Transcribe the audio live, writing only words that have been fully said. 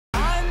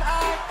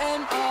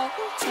time, all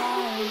the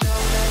time.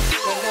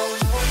 No, no,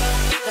 no,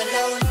 no, no,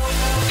 no, no,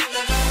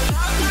 no, no, no,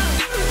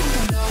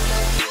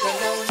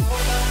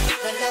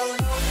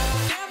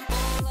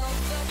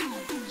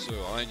 So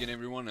hi again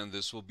everyone, and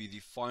this will be the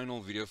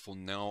final video for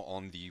now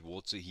on the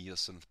water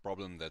hyacinth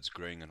problem that's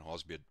growing in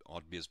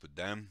Hartbeespoort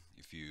Dam.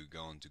 If you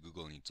go onto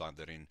Google and you type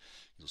that in,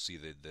 you'll see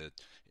that there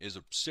is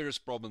a serious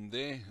problem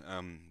there.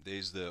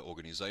 There's the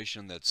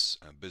organization that's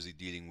busy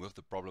dealing with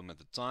the problem at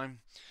the time,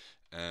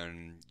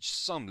 and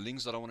some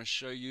links that I want to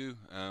show you.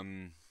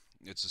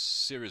 It's a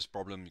serious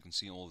problem. You can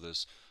see all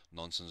this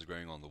nonsense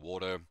growing on the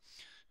water.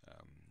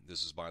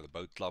 This is by the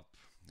boat club.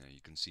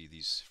 You can see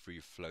these free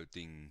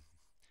floating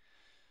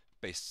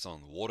pests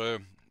on the water.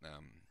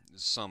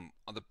 There's some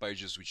other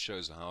pages which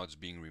shows how it's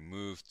being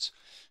removed.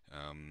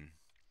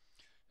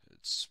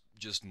 It's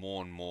just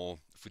more and more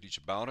footage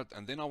about it,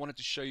 and then I wanted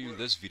to show you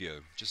this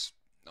video.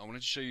 I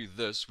wanted to show you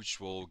this, which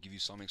will give you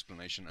some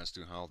explanation as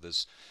to how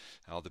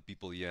the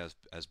people here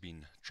has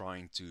been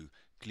trying to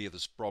clear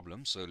this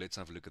problem. So let's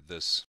have a look at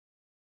this.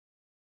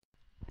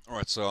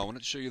 Alright, so I wanted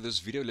to show you this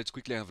video. Let's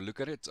quickly have a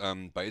look at it.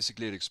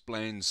 Basically it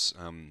explains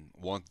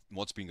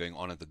what's been going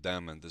on at the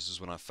dam, and this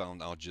is when I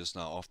found out just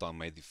now after I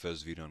made the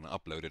first video and I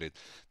uploaded it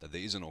that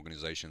there is an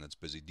organization that's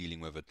busy dealing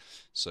with it.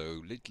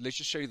 So let's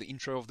just show you the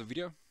intro of the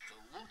video.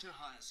 The water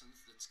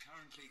hyacinth that's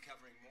currently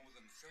covering more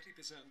than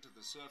 30% of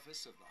the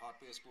surface of the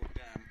Hartbeespoort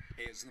Dam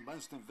is the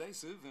most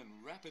invasive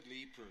and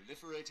rapidly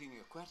proliferating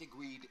aquatic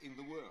weed in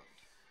the world.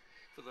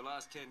 For the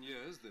last 10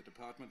 years, the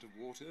Department of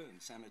Water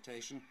and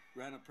Sanitation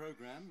ran a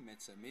program,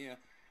 Metsamir,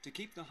 to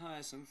keep the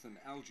hyacinth and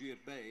algae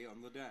at bay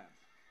on the dam.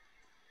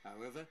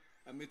 However,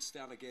 amidst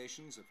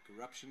allegations of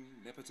corruption,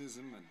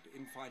 nepotism and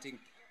infighting,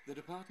 the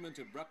department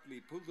abruptly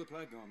pulled the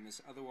plug on this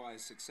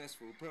otherwise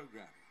successful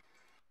program.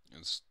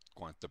 It's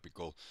quite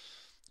typical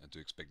to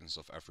expect in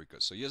South Africa.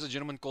 So here's a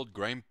gentleman called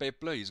Graham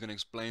Pepler. He's going to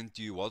explain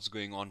to you what's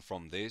going on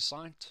from their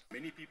side.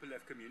 Many people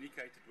have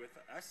communicated with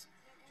us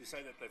to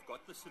say that they've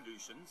got the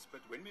solutions, but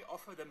when we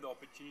offer them the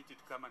opportunity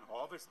to come and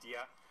harvest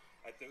here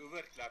at the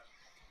Uber Club,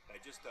 they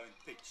just don't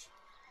pitch.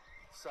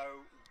 So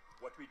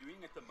what we're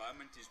doing at the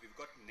moment is we've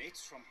got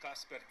nets from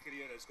Casper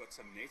Creer has got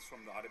some nets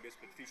from the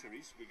Hartbeespoort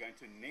fisheries. We're going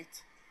to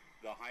net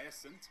the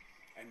hyacinth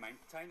and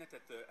maintain it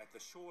at the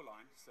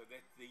shoreline so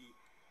that the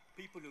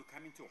people who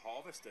come in to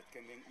harvest it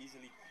can then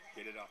easily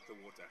get it out the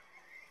water.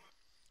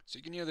 So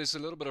you can hear there's a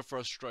little bit of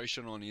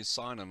frustration on his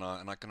side, and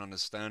I can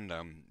understand.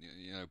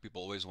 You know,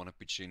 people always want to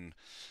pitch in,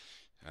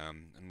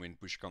 and when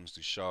push comes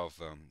to shove,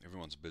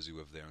 everyone's busy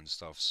with their own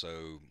stuff.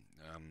 So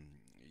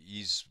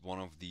he's one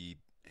of the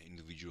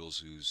individuals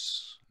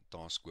who's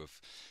tasked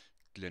with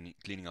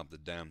cleaning up the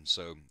dam.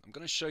 So I'm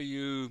going to show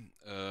you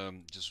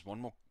just one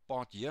more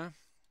part here.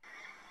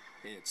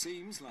 It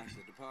seems like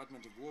the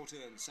Department of Water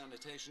and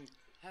Sanitation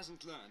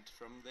hasn't learned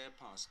from their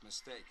past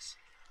mistakes.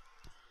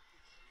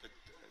 Dit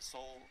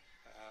sal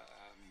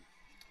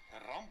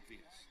 'n ramp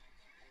wees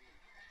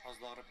as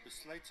daar 'n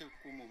besluit sou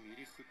kom om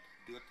hierdie goed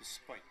dood te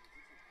spuit.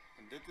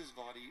 En dit is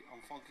waar die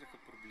aanvanklike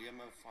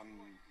probleme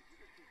van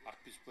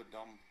Hartbeespoort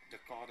Dam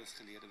dekades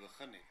gelede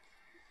begin het.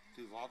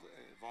 Toe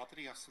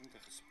waterhyasinte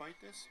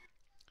gespuit is.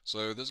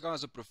 So this guy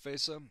is a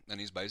professor, and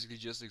he's basically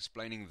just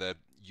explaining that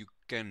you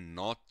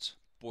cannot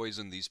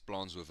poison these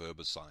plants with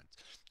herbicide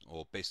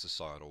or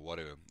pesticide or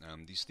whatever.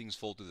 These things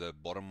fall to the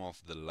bottom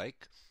of the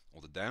lake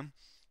or the dam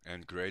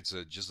and creates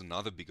just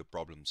another bigger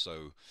problem. So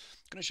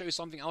I'm going to show you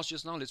something else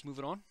just now. Let's move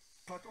it on.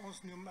 Wat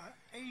ons noem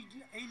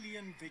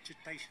alien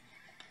vegetation.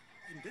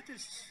 En dit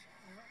is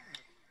 'n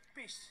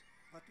pes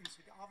wat in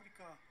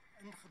Suid-Afrika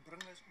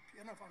ingebring is op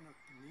een of ander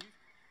manier,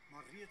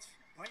 maar reeds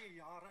baie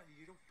jare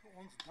hier op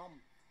ons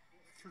dam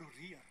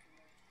floreer.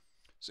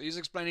 So he's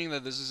explaining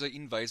that this is an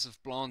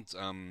invasive plant.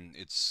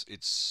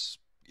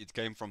 It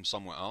came from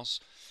somewhere else,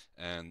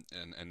 and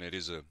it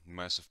is a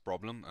massive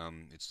problem.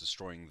 It's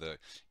destroying the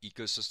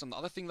ecosystem. The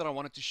other thing that I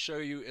wanted to show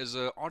you is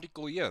an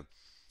article here,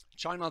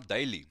 China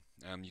Daily.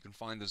 You can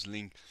find this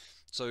link.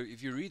 So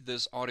if you read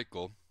this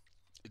article,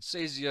 it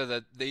says here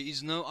that there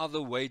is no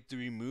other way to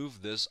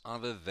remove this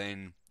other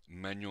than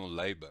manual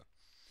labor.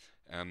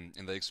 And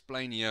they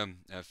explain here,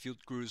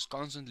 field crews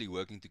constantly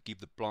working to keep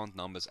the plant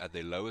numbers at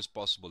their lowest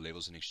possible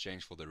levels in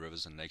exchange for the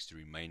rivers and lakes to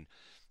remain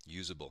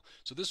usable.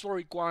 So this will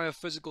require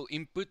physical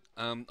input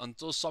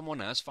until someone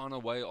has found a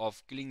way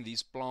of killing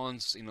these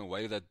plants in a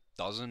way that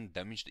doesn't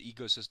damage the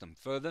ecosystem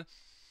further.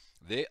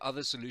 Their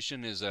other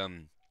solution is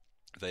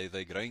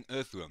they're growing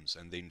earthworms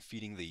and then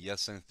feeding the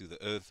hyacinth to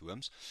the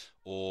earthworms,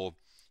 or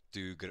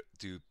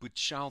to put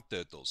shell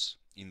turtles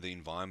in the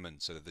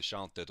environment so that the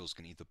shell turtles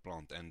can eat the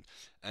plant,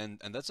 and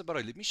that's about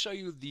it. Let me show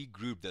you the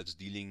group that's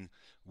dealing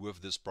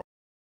with this problem.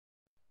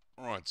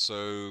 Alright,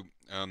 so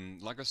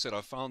like I said,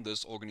 I found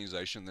this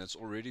organization that's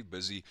already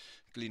busy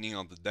cleaning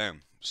up the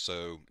dam.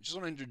 So I just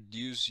want to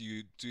introduce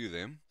you to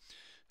them,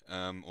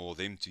 or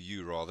them to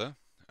you rather.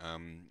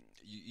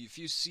 If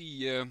you see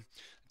here,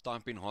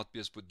 type in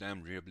Hartbeespoort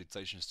Dam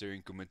Rehabilitation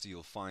Steering Committee,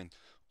 you'll find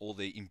all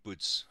their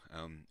inputs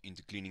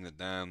into cleaning the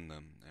dam,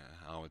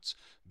 how it's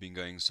been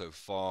going so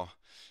far.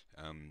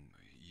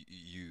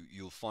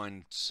 You'll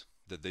find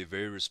that they're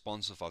very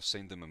responsive. I've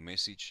sent them a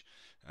message,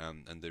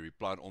 and they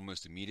replied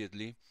almost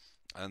immediately.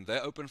 And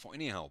they're open for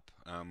any help.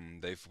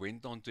 They've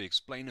went on to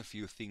explain a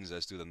few things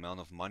as to the amount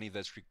of money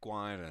that's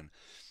required, and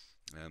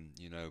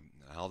you know,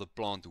 how the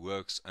plant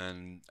works,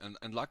 and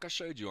like I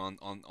showed you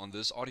on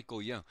this article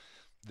here,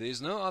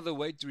 there's no other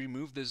way to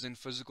remove this than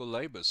physical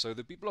labor. So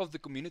the people of the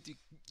community,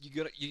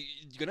 you're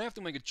gonna have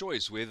to make a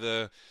choice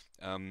whether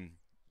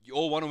you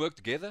all want to work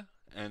together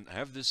and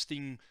have this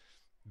thing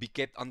be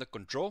kept under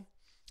control,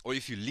 or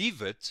if you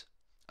leave it,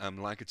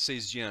 like it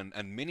says here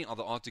and many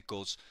other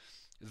articles,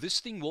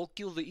 this thing will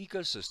kill the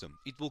ecosystem.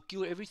 It will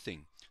kill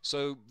everything.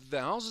 So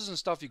the houses and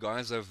stuff you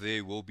guys have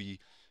there will be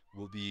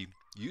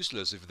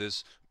useless if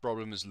this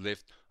problem is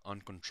left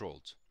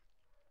uncontrolled.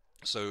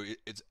 So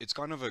it's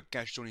kind of a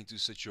catch-22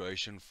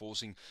 situation,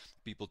 forcing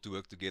people to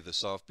work together.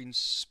 So I've been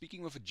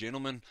speaking with a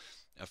gentleman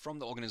from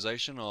the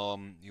organization.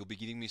 He'll be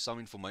giving me some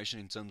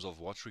information in terms of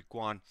what's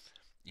required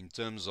in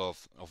terms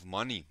of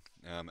money,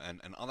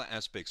 and other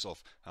aspects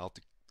of how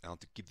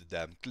to keep the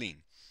dam clean.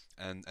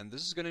 And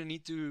this is going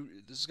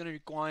to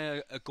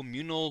require a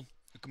communal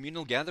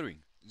gathering.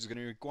 It's going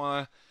to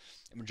require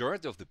a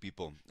majority of the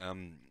people.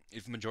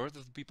 If majority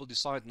of the people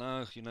decide,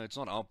 no, you know, it's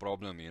not our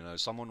problem, you know,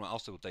 someone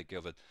else will take care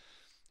of it,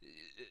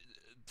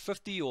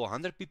 50 or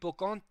 100 people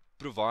can't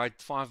provide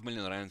 5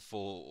 million rand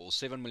or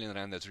 7 million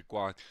rand that's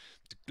required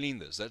to clean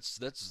this.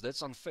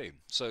 That's unfair.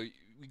 So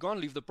we can't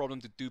leave the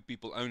problem to 2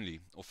 people only,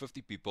 or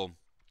 50 people,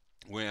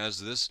 whereas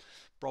this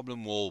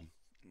problem will,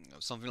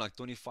 something like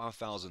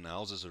 25,000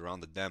 houses around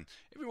the dam.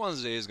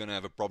 Everyone's there is going to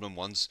have a problem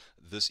once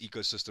this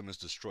ecosystem is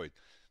destroyed.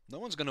 No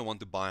one's going to want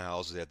to buy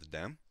houses at the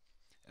dam.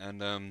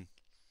 And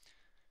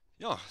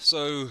yeah,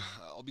 so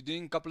I'll be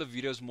doing a couple of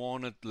videos more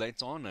on it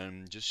later on,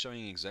 and just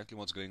showing exactly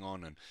what's going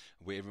on and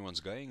where everyone's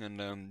going.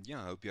 And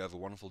yeah, I hope you have a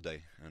wonderful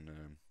day, and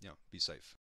yeah, be safe.